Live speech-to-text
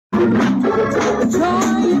Joy in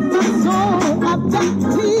my soul, I've got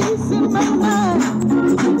peace in my mind. He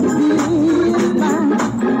is mine.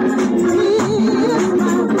 He is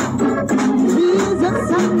mine.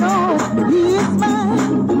 Jesus, I know He is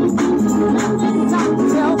mine. Yes, I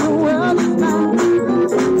tell the world it's mine.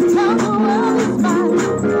 Tell the world it's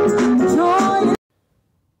mine. Joy.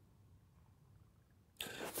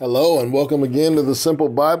 Hello and welcome again to the Simple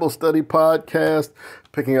Bible Study Podcast,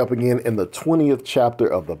 picking up again in the 20th chapter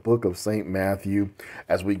of the book of St. Matthew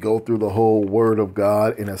as we go through the whole Word of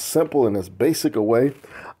God in as simple and as basic a way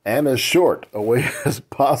and as short a way as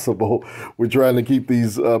possible. We're trying to keep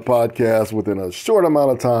these podcasts within a short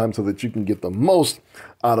amount of time so that you can get the most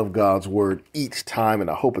out of God's Word each time, and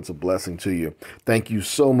I hope it's a blessing to you. Thank you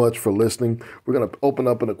so much for listening. We're going to open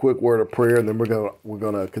up in a quick word of prayer, and then we're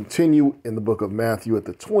going to continue in the book of Matthew at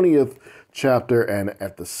the 20th chapter and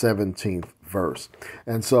at the 17th verse.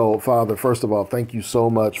 And so, Father, first of all, thank you so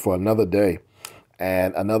much for another day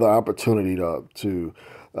and another opportunity to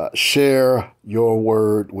share your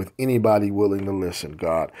word with anybody willing to listen,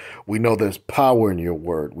 God. We know there's power in your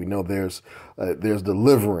word. We know there's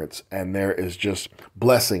deliverance, and there is just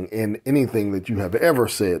blessing in anything that you have ever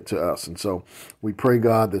said to us. And so we pray,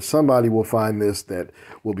 God, that somebody will find this, that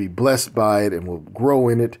will be blessed by it and will grow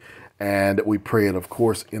in it. And we pray it, of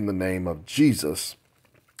course, in the name of Jesus.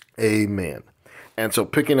 Amen. And so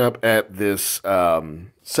picking up at this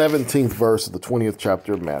 17th verse of the 20th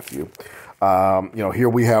chapter of Matthew, here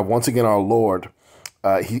we have once again our Lord.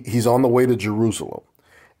 He's on the way to Jerusalem.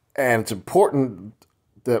 And it's important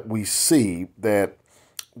that we see that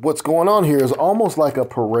what's going on here is almost like a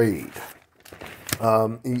parade.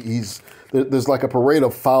 There's like a parade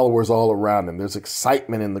of followers all around him. There's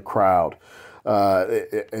excitement in the crowd.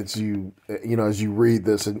 As you read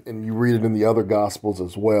this and you read it in the other gospels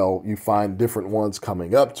as well, you find different ones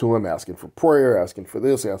coming up to him, asking for prayer, asking for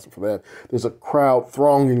this, asking for that. There's a crowd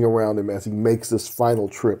thronging around him as he makes this final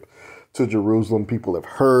trip to Jerusalem. People have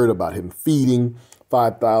heard about him feeding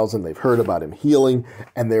 5,000. They've heard about him healing,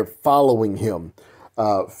 and they're following him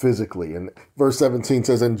physically. And verse 17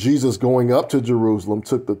 says, "And Jesus, going up to Jerusalem,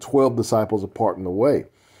 took the 12 disciples apart in the way.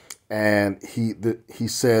 And he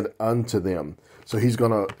said unto them," so he's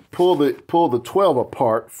going to pull the 12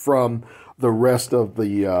 apart from the rest of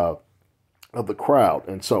the crowd.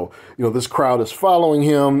 And so, this crowd is following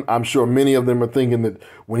him. I'm sure many of them are thinking that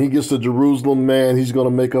when he gets to Jerusalem, man, he's going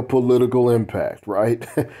to make a political impact, right?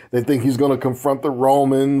 They think he's going to confront the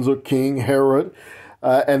Romans or King Herod.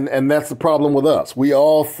 And that's the problem with us. We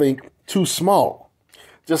all think too small,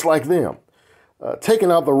 just like them. Taking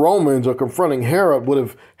out the Romans or confronting Herod would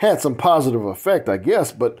have had some positive effect, I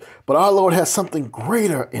guess, but our Lord has something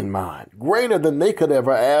greater in mind, greater than they could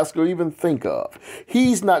ever ask or even think of.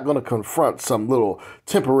 He's not going to confront some little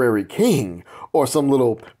temporary king or some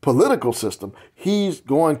little political system. He's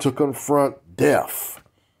going to confront death.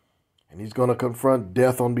 And he's going to confront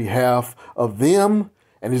death on behalf of them,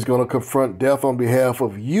 and he's going to confront death on behalf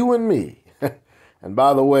of you and me. And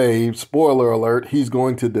by the way, spoiler alert, he's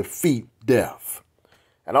going to defeat death.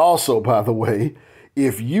 And also, by the way,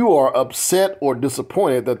 if you are upset or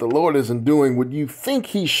disappointed that the Lord isn't doing what you think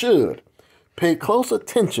he should, pay close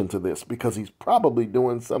attention to this, because he's probably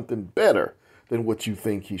doing something better than what you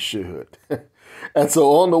think he should. And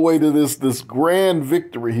so on the way to this grand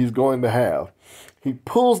victory he's going to have, he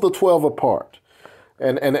pulls the 12 apart.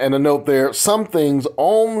 And a note there, some things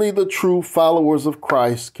only the true followers of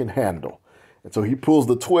Christ can handle. And so he pulls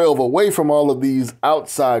the 12 away from all of these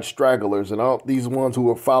outside stragglers and all these ones who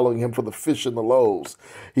are following him for the fish and the loaves.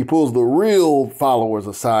 He pulls the real followers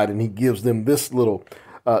aside and he gives them this little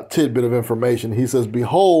tidbit of information. He says,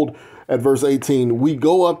 "Behold," at verse 18, "we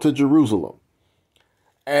go up to Jerusalem,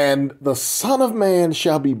 and the Son of Man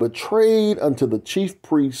shall be betrayed unto the chief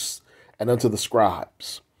priests and unto the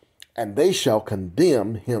scribes, and they shall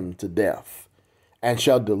condemn him to death, and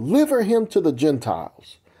shall deliver him to the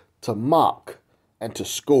Gentiles, to mock and to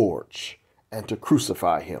scourge and to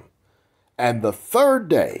crucify him. And the third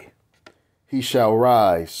day he shall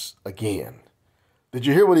rise again." Did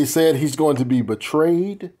you hear what he said? He's going to be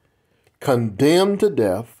betrayed, condemned to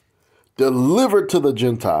death, delivered to the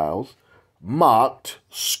Gentiles, mocked,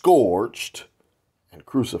 scourged, and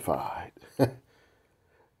crucified.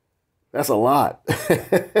 That's a lot.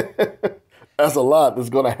 That's a lot that's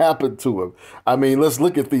going to happen to him. I mean, let's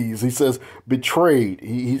look at these. He says betrayed.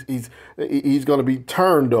 He's going to be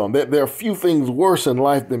turned on. There are few things worse in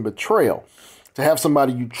life than betrayal. To have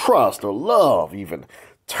somebody you trust or love even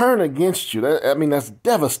turn against you. That's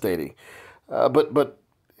devastating. But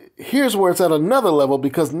here's where it's at another level,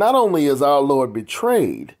 because not only is our Lord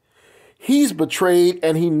betrayed, He's betrayed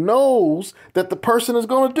and he knows that the person is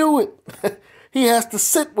going to do it. He has to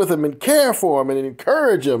sit with him and care for him and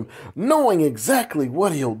encourage him, knowing exactly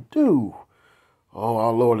what he'll do. Oh,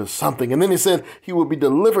 our Lord is something. And then he said he will be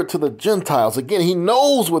delivered to the Gentiles. Again, he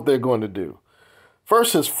knows what they're going to do.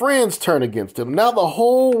 First, his friends turn against him. Now the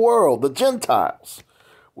whole world, the Gentiles,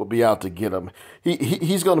 will be out to get him.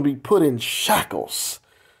 He's going to be put in shackles.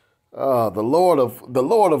 The Lord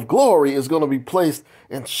of glory is going to be placed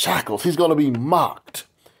in shackles. He's going to be mocked,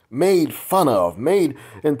 made fun of, made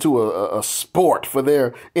into a sport for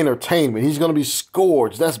their entertainment. He's going to be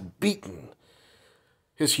scourged. That's beaten.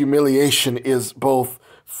 His humiliation is both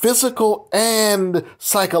physical and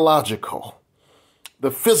psychological.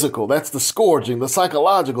 The physical, that's the scourging. The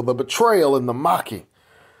psychological, the betrayal and the mocking.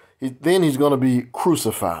 Then he's going to be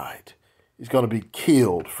crucified. He's going to be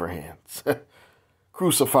killed, friends.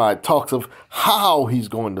 Crucified talks of how he's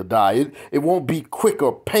going to die. It won't be quick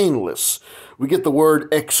or painless. We get the word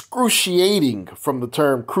excruciating from the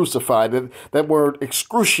term crucified. That word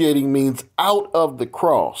excruciating means out of the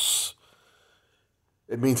cross.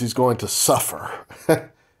 It means he's going to suffer.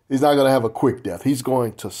 He's not going to have a quick death. He's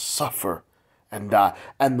going to suffer and die.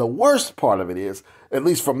 And the worst part of it is, at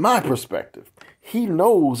least from my perspective, he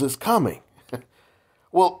knows it's coming.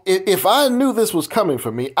 Well, if I knew this was coming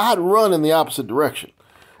for me, I'd run in the opposite direction.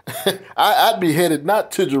 I'd be headed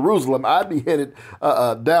not to Jerusalem. I'd be headed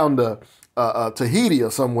down to Tahiti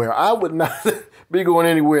or somewhere. I would not be going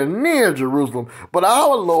anywhere near Jerusalem. But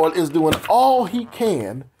our Lord is doing all he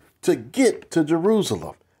can to get to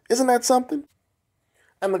Jerusalem. Isn't that something?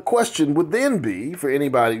 And the question would then be, for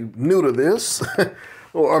anybody new to this,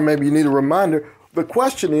 or maybe you need a reminder, the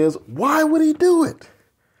question is, why would he do it?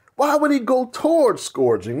 Why would he go towards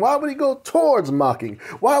scourging? Why would he go towards mocking?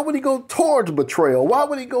 Why would he go towards betrayal? Why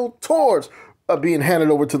would he go towards being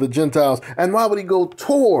handed over to the Gentiles? And why would he go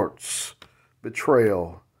towards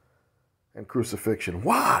betrayal and crucifixion?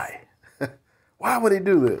 Why? Why would he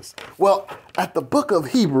do this? Well, at the book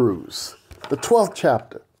of Hebrews, the 12th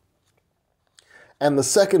chapter, and the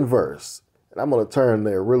 2nd verse, and I'm going to turn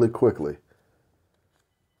there really quickly.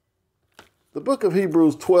 The book of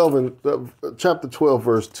Hebrews 12 and chapter 12,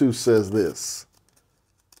 verse 2 says this.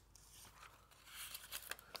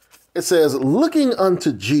 It says, looking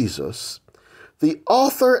unto Jesus, the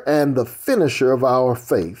author and the finisher of our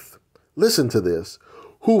faith, listen to this,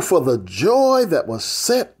 who for the joy that was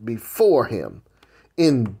set before him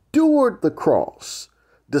endured the cross,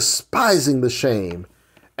 despising the shame,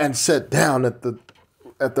 and sat down at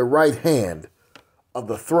the right hand of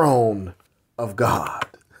the throne of God.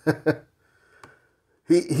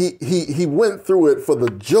 He went through it for the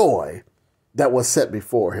joy that was set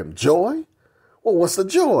before him. Joy? Well, what's the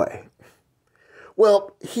joy?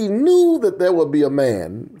 Well, he knew that there would be a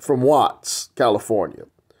man from Watts, California,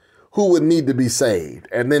 who would need to be saved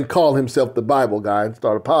and then call himself the Bible guy and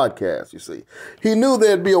start a podcast, you see. He knew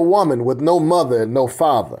there'd be a woman with no mother and no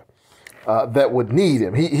father that would need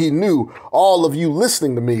him. He knew all of you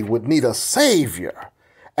listening to me would need a savior.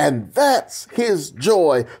 And that's his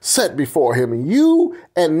joy set before him. You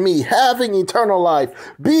and me having eternal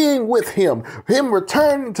life, being with him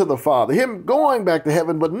returning to the Father, him going back to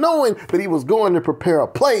heaven, but knowing that he was going to prepare a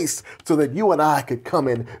place so that you and I could come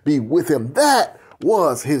and be with him. That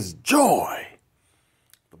was his joy.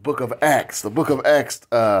 The book of Acts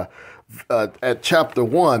at chapter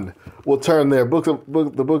 1. We'll turn there.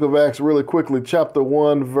 The book of Acts really quickly. Chapter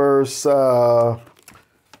 1, verse...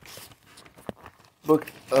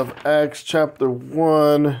 Book of Acts, chapter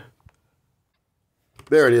 1.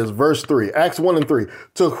 There it is, verse 3. Acts 1 and 3.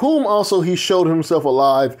 To whom also he showed himself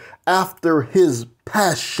alive after his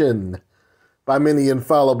passion by many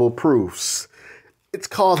infallible proofs. It's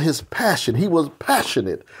called his passion. He was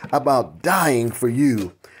passionate about dying for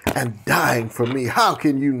you and dying for me. How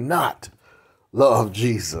can you not love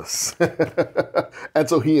Jesus? And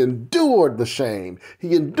so he endured the shame.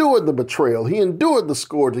 He endured the betrayal. He endured the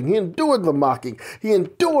scourging. He endured the mocking. He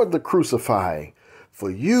endured the crucifying for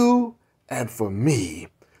you and for me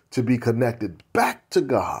to be connected back to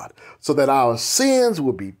God so that our sins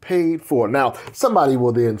will be paid for. Now, somebody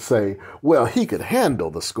will then say, well, he could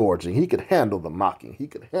handle the scourging. He could handle the mocking. He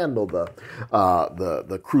could handle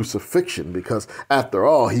the crucifixion because after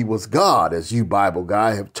all, he was God, as you Bible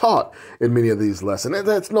guy have taught in many of these lessons. And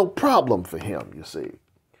that's no problem for him, you see.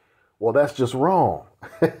 Well, that's just wrong.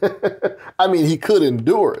 I mean, he could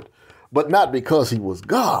endure it, but not because he was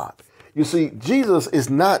God. You see, Jesus is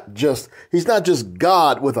he's not just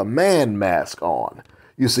God with a man mask on,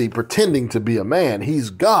 you see, pretending to be a man. He's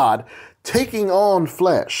God taking on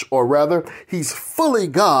flesh, or rather, he's fully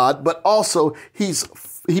God, but also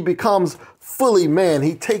he becomes fully man.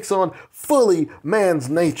 He takes on fully man's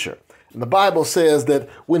nature. And the Bible says that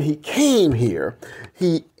when he came here,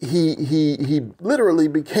 he literally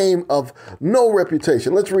became of no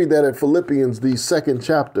reputation. Let's read that in Philippians, the 2nd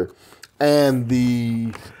chapter, and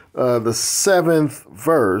the 7th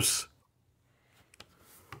verse.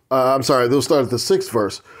 We'll start at the 6th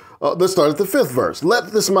verse. Let's start at the 5th verse.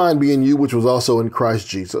 Let this mind be in you, which was also in Christ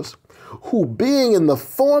Jesus, who being in the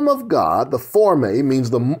form of God, the forme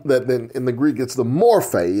means that in the Greek it's the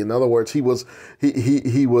morphe. In other words, he was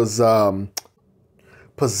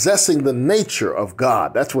possessing the nature of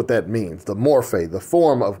God. That's what that means. The morphe, the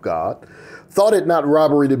form of God. Thought it not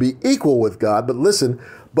robbery to be equal with God,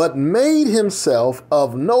 but made himself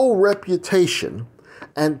of no reputation,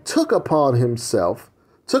 and took upon him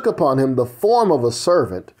the form of a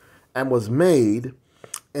servant, and was made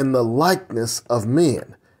in the likeness of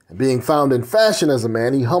men. And being found in fashion as a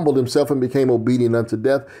man, he humbled himself and became obedient unto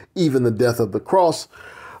death, even the death of the cross.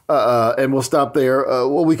 And we'll stop there.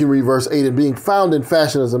 We can read verse 8. And being found in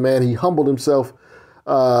fashion as a man, he humbled himself.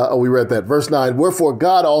 We read that. Verse 9. Wherefore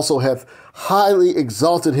God also hath highly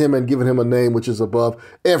exalted him and given him a name which is above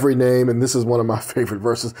every name. And this is one of my favorite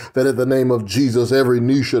verses, that at the name of Jesus every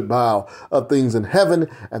knee should bow, of things in heaven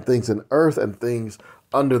and things in earth and things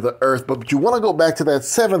under the earth. But you want to go back to that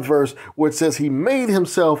 7th verse where it says he made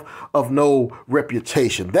himself of no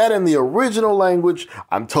reputation. That in the original language,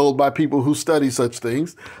 I'm told by people who study such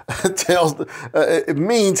things, it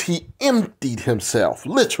means he emptied himself,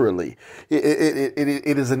 literally.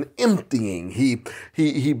 It is an emptying.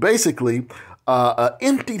 He basically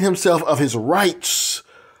emptied himself of his rights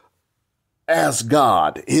as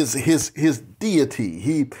God, his deity.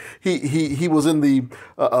 He was in the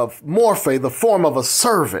morphe, the form of a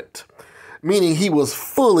servant, meaning he was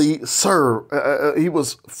fully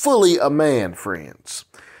a man, friends.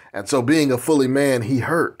 And so being a fully man, he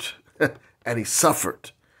hurt and he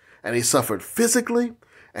suffered physically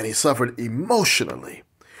and he suffered emotionally.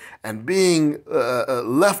 And being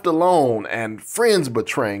left alone and friends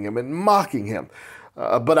betraying him and mocking him.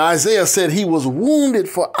 But Isaiah said he was wounded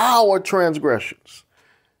for our transgressions.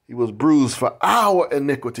 He was bruised for our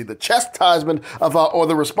iniquity. The chastisement or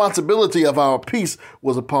the responsibility of our peace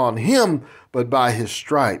was upon him, but by his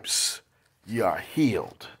stripes ye are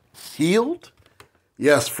healed. Healed?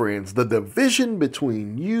 Yes, friends, the division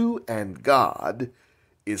between you and God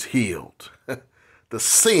is healed. The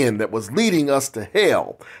sin that was leading us to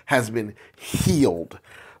hell has been healed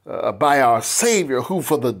by our Savior, who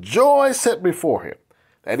for the joy set before him,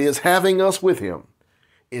 that is, having us with him,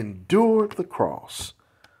 endured the cross.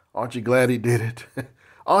 Aren't you glad he did it?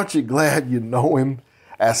 Aren't you glad you know him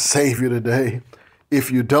as Savior today?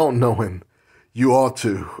 If you don't know him, you ought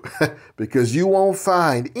to, because you won't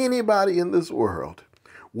find anybody in this world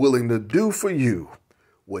willing to do for you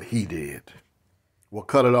what he did. We'll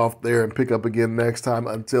cut it off there and pick up again next time.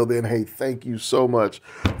 Until then, hey, thank you so much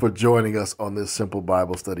for joining us on this Simple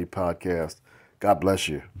Bible Study podcast. God bless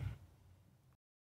you.